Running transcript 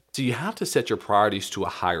So you have to set your priorities to a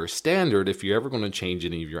higher standard if you're ever going to change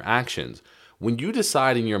any of your actions. When you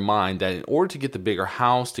decide in your mind that in order to get the bigger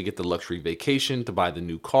house, to get the luxury vacation, to buy the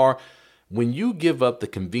new car, when you give up the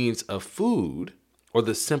convenience of food or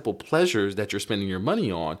the simple pleasures that you're spending your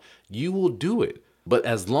money on, you will do it. But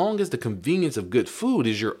as long as the convenience of good food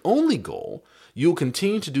is your only goal, you'll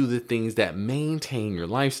continue to do the things that maintain your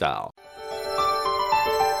lifestyle.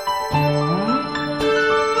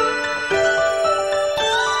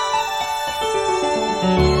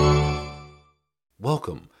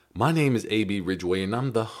 Welcome. My name is A.B. Ridgway, and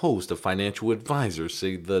I'm the host of Financial Advisors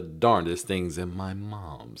Say the Darndest Things in My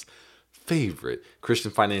Mom's favorite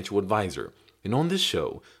Christian financial advisor. And on this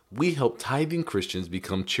show, we help tithing Christians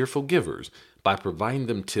become cheerful givers by providing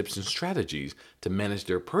them tips and strategies to manage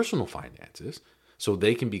their personal finances so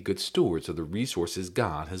they can be good stewards of the resources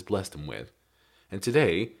God has blessed them with. And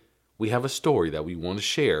today, we have a story that we want to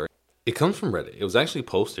share. It comes from Reddit. It was actually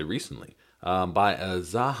posted recently by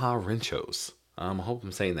Zaha Renchos. I hope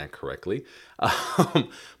I'm saying that correctly. But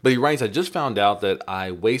he writes, I just found out that I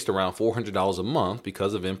waste around $400 a month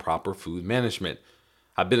because of improper food management.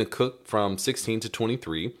 I've been a cook from 16 to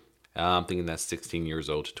 23. I'm thinking that's 16 years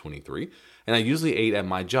old to 23. And I usually ate at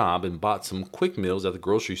my job and bought some quick meals at the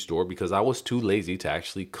grocery store because I was too lazy to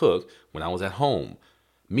actually cook when I was at home.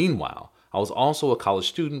 Meanwhile, I was also a college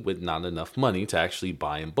student with not enough money to actually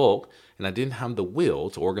buy in bulk, and I didn't have the will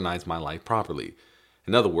to organize my life properly.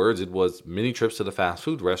 In other words, it was many trips to the fast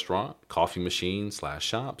food restaurant, coffee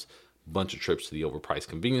machine/shops, a bunch of trips to the overpriced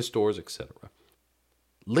convenience stores, etc.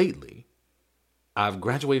 Lately, I've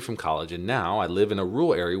graduated from college and now I live in a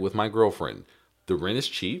rural area with my girlfriend. The rent is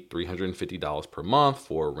cheap, $350 per month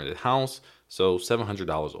for a rented house, so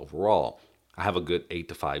 $700 overall. I have a good 8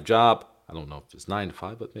 to 5 job. I don't know if it's 9 to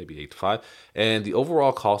 5, but maybe 8 to 5. And the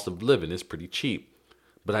overall cost of living is pretty cheap.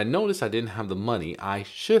 But I noticed I didn't have the money I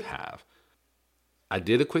should have. I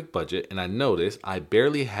did a quick budget and I noticed I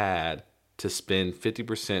barely had to spend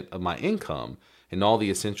 50% of my income in all the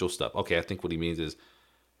essential stuff. Okay, I think what he means is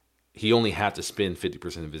he only had to spend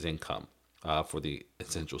 50% of his income for the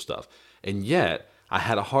essential stuff. And yet, I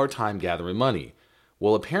had a hard time gathering money.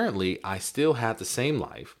 Well, apparently, I still had the same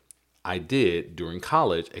life I did during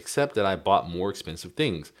college, except that I bought more expensive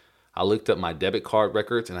things. I looked up my debit card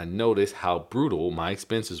records and I noticed how brutal my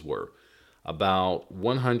expenses were. About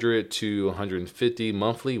 100 to 150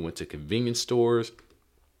 monthly went to convenience stores.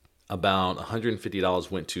 About $150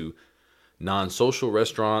 went to non-social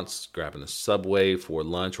restaurants, grabbing a Subway for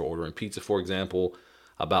lunch or ordering pizza, for example.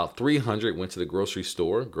 About 300 went to the grocery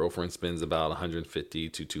store. Girlfriend spends about 150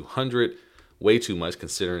 to 200, way too much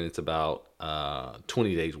considering it's about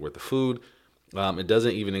 20 days worth of food. It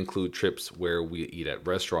doesn't even include trips where we eat at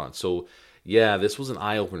restaurants. So yeah, this was an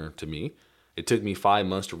eye-opener to me. It took me 5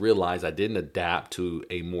 months to realize I didn't adapt to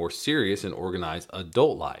a more serious and organized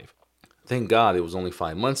adult life. Thank God it was only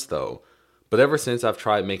 5 months though. But ever since I've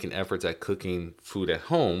tried making efforts at cooking food at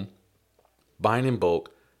home, buying in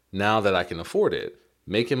bulk, now that I can afford it,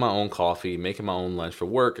 making my own coffee, making my own lunch for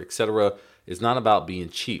work, etc., is not about being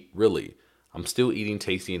cheap, really. I'm still eating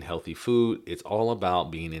tasty and healthy food. It's all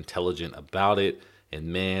about being intelligent about it. And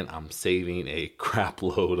man, I'm saving a crap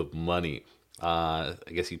load of money. I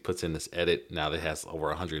guess he puts in this edit now that it has over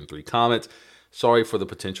 103 comments. Sorry for the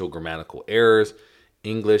potential grammatical errors.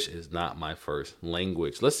 English is not my first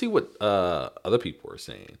language. Let's see what other people are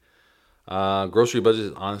saying. Grocery budget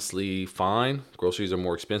is honestly fine. Groceries are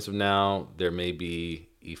more expensive now. There may be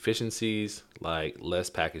efficiencies like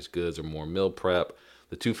less packaged goods or more meal prep.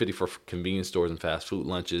 The $250 for convenience stores and fast food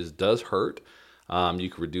lunches does hurt. You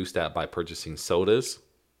can reduce that by purchasing sodas,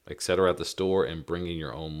 etc. at the store and bringing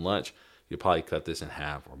your own lunch. You'll probably cut this in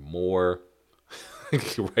half or more.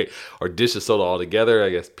 Right. Or dish the soda altogether. I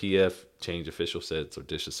guess PF Change Official said, so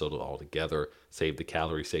dish the soda altogether. Save the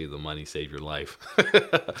calories, save the money, save your life.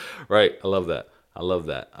 Right. I love that. I love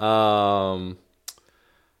that.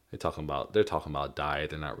 They're talking about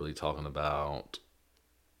diet. They're not really talking about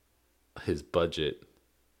his budget.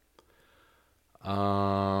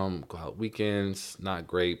 Go out weekends, not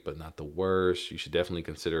great, but not the worst. You should definitely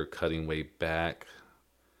consider cutting weight back,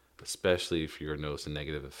 especially if you're noticing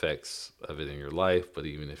negative effects of it in your life, but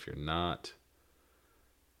even if you're not.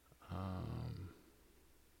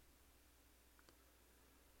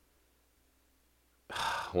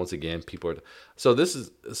 Once again, people are. So this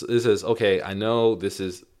is okay. I know this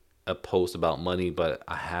is a post about money, but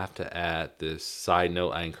I have to add this side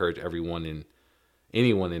note. I encourage anyone and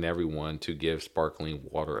everyone to give sparkling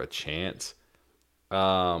water a chance.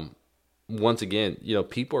 Once again,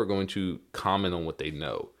 people are going to comment on what they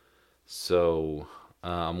know. So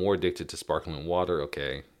I'm more addicted to sparkling water.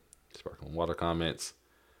 Okay, sparkling water comments.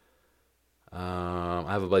 I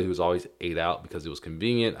have a buddy who's always ate out because it was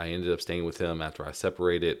convenient. I ended up staying with him after I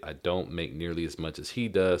separated. I don't make nearly as much as he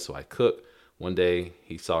does, so I cook. One day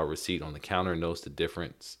he saw a receipt on the counter, noticed the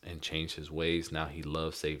difference, and changed his ways. Now he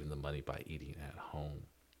loves saving the money by eating at home.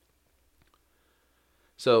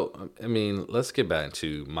 So, I mean, let's get back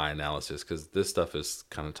to my analysis because this stuff is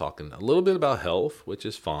kind of talking a little bit about health, which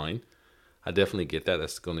is fine. I definitely get that.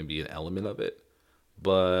 That's going to be an element of it.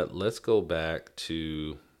 But let's go back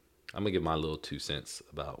to, I'm going to give my little 2 cents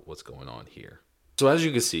about what's going on here. So as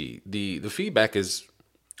you can see, the feedback is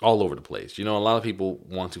all over the place. A lot of people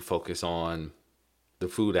want to focus on the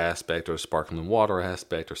food aspect or sparkling water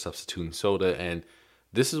aspect or substituting soda. And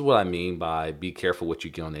this is what I mean by be careful what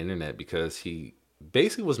you get on the internet, because he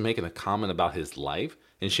basically was making a comment about his life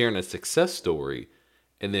and sharing a success story.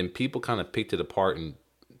 And then people kind of picked it apart and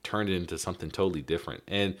turned it into something totally different.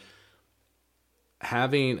 And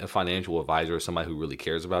having a financial advisor or somebody who really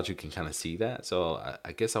cares about you can kind of see that. So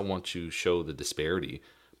I guess I want to show the disparity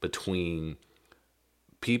between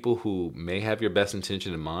people who may have your best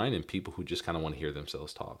intention in mind and people who just kind of want to hear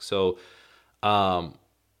themselves talk. So I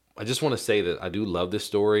just want to say that I do love this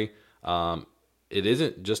story. It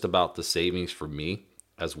isn't just about the savings for me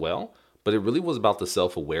as well, but it really was about the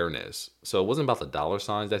self-awareness. So it wasn't about the dollar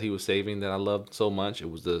signs that he was saving that I loved so much.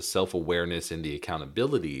 It was the self-awareness and the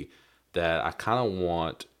accountability that I kind of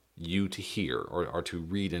want you to hear or to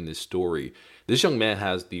read in this story. This young man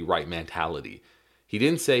has the right mentality. He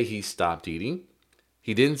didn't say he stopped eating.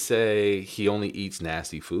 He didn't say he only eats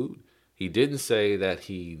nasty food. He didn't say that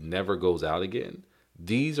he never goes out again.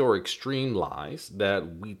 These are extreme lies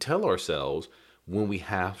that we tell ourselves when we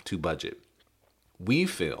have to budget. We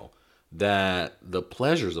feel that the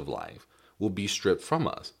pleasures of life will be stripped from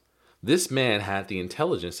us. This man had the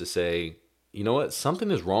intelligence to say, you know what, something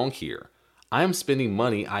is wrong here. I'm spending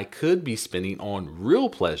money I could be spending on real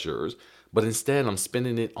pleasures, but instead I'm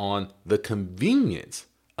spending it on the convenience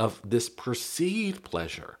of this perceived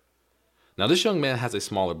pleasure. Now, this young man has a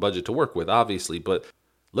smaller budget to work with, obviously, but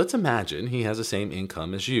let's imagine he has the same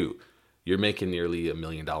income as you. You're making nearly $1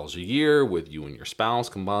 million a year with you and your spouse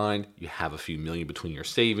combined. You have a few million between your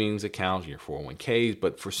savings accounts and your 401ks,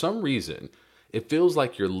 but for some reason, it feels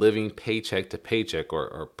like you're living paycheck to paycheck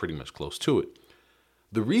or pretty much close to it.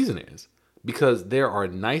 The reason is because there are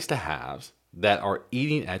nice to haves that are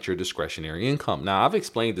eating at your discretionary income. Now, I've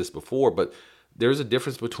explained this before, but there's a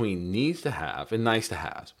difference between needs to have and nice to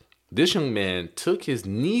haves. This young man took his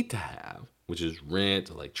need to have, which is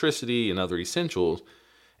rent, electricity, and other essentials,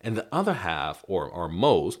 and the other half, or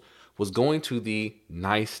most, was going to the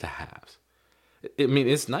nice to haves. I mean,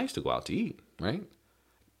 it's nice to go out to eat, right?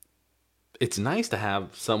 It's nice to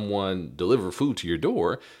have someone deliver food to your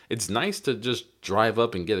door. It's nice to just drive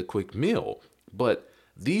up and get a quick meal. But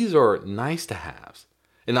these are nice to haves.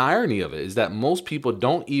 And the irony of it is that most people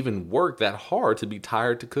don't even work that hard to be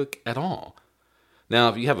tired to cook at all. Now,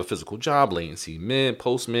 if you have a physical job, laying cement,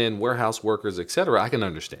 postmen, warehouse workers, etc., I can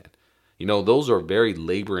understand. Those are very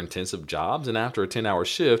labor-intensive jobs, and after a 10-hour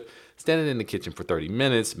shift, standing in the kitchen for 30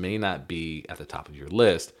 minutes may not be at the top of your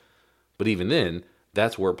list. But even then,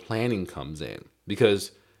 that's where planning comes in,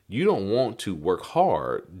 because you don't want to work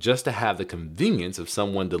hard just to have the convenience of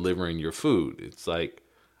someone delivering your food. It's like,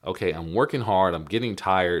 okay, I'm working hard, I'm getting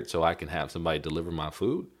tired so I can have somebody deliver my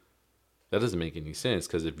food. That doesn't make any sense,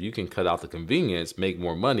 because if you can cut out the convenience, make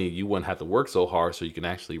more money, you wouldn't have to work so hard, so you can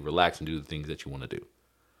actually relax and do the things that you want to do.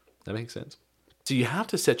 That makes sense? So you have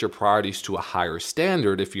to set your priorities to a higher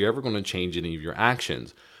standard if you're ever going to change any of your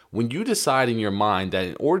actions. When you decide in your mind that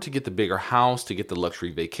in order to get the bigger house, to get the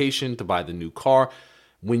luxury vacation, to buy the new car,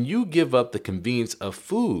 when you give up the convenience of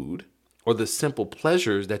food or the simple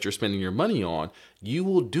pleasures that you're spending your money on, you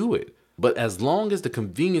will do it. But as long as the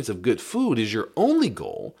convenience of good food is your only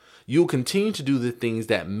goal, you'll continue to do the things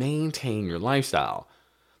that maintain your lifestyle.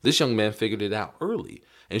 This young man figured it out early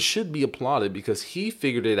and should be applauded because he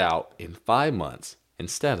figured it out in 5 months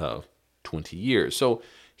instead of 20 years. So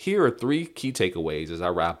here are 3 key takeaways as I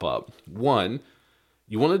wrap up. 1,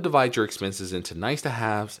 you want to divide your expenses into nice to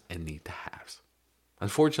haves and need to haves.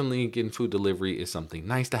 Unfortunately, getting food delivery is something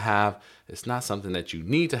nice to have. It's not something that you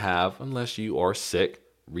need to have unless you are sick,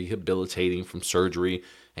 rehabilitating from surgery,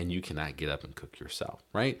 and you cannot get up and cook yourself,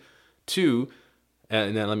 right? 2,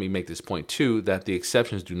 and then let me make this point too, that the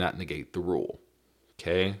exceptions do not negate the rule.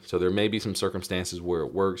 Okay, so there may be some circumstances where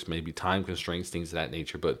it works, maybe time constraints, things of that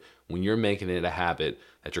nature. But when you're making it a habit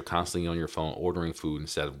that you're constantly on your phone ordering food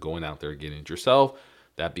instead of going out there and getting it yourself,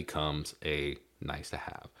 that becomes a nice to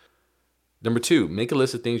have. Number 2, make a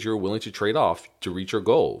list of things you're willing to trade off to reach your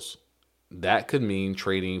goals. That could mean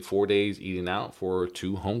trading 4 days eating out for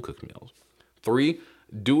 2 home cooked meals. 3,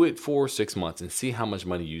 Do it for 6 months and see how much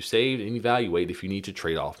money you saved and evaluate if you need to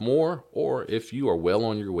trade off more or if you are well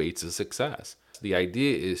on your way to success. The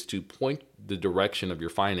idea is to point the direction of your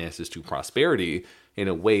finances to prosperity and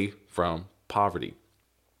away from poverty.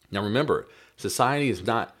 Now remember, society is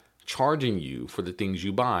not charging you for the things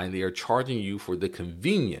you buy. They are charging you for the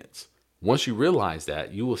convenience. Once you realize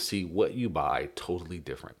that, you will see what you buy totally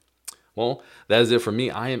different. Well, that is it for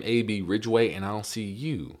me. I am AB Ridgeway, and I'll see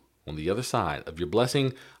you on the other side of your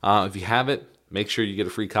blessing. If you haven't, make sure you get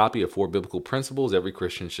a free copy of 4 Biblical Principles Every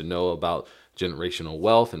Christian Should Know About Generational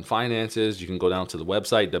Wealth and Finances. You can go down to the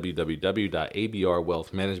website,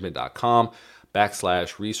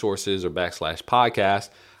 www.abrwealthmanagement.com/resources or /podcast.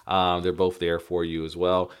 They're both there for you as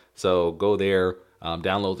well. So go there,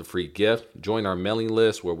 download the free gift, join our mailing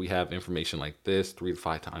list where we have information like this 3 to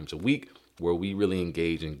 5 times a week, where we really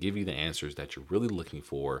engage and give you the answers that you're really looking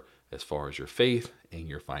for as far as your faith and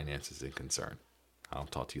your finances is concerned. I'll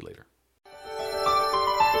talk to you later.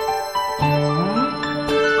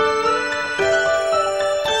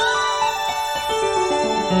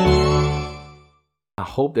 I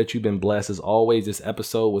hope that you've been blessed. As always, this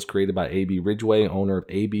episode was created by AB Ridgeway, owner of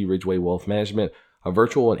AB Ridgeway Wealth Management, a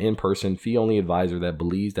virtual and in-person fee-only advisor that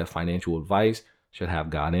believes that financial advice should have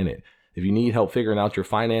God in it. If you need help figuring out your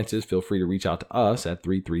finances, feel free to reach out to us at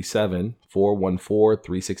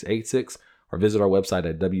 337-414-3686 or visit our website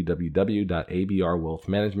at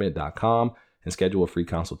www.abrwealthmanagement.com and schedule a free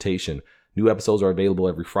consultation. New episodes are available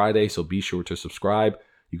every Friday, so be sure to subscribe.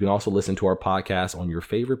 You can also listen to our podcast on your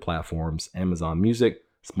favorite platforms, Amazon Music,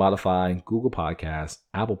 Spotify, Google Podcasts,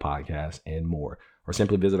 Apple Podcasts, and more. Or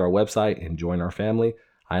simply visit our website and join our family.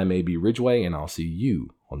 I am AB Ridgeway, and I'll see you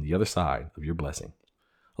on the other side of your blessing.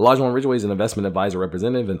 Olajuwon Ridgeway is an investment advisor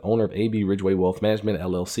representative and owner of AB Ridgeway Wealth Management,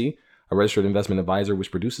 LLC, a registered investment advisor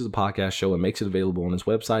which produces a podcast show and makes it available on its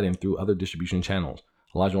website and through other distribution channels.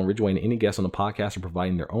 Olajuwon Ridgeway and any guests on the podcast are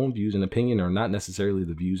providing their own views and opinion and are not necessarily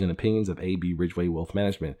the views and opinions of AB Ridgeway Wealth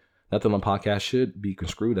Management. Nothing on the podcast should be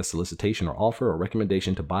construed as solicitation or offer or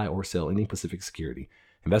recommendation to buy or sell any specific security.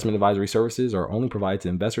 Investment advisory services are only provided to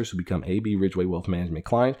investors who become AB Ridgeway Wealth Management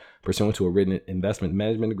clients pursuant to a written investment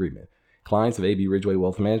management agreement. Clients of AB Ridgeway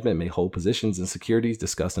Wealth Management may hold positions in securities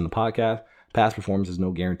discussed in the podcast. Past performance is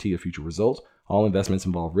no guarantee of future results. All investments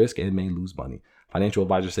involve risk and may lose money. Financial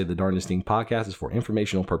advisors say the Darndest Thing podcast is for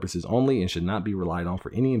informational purposes only and should not be relied on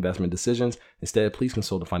for any investment decisions. Instead, please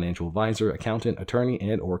consult a financial advisor, accountant, attorney,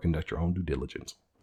 and/or conduct your own due diligence.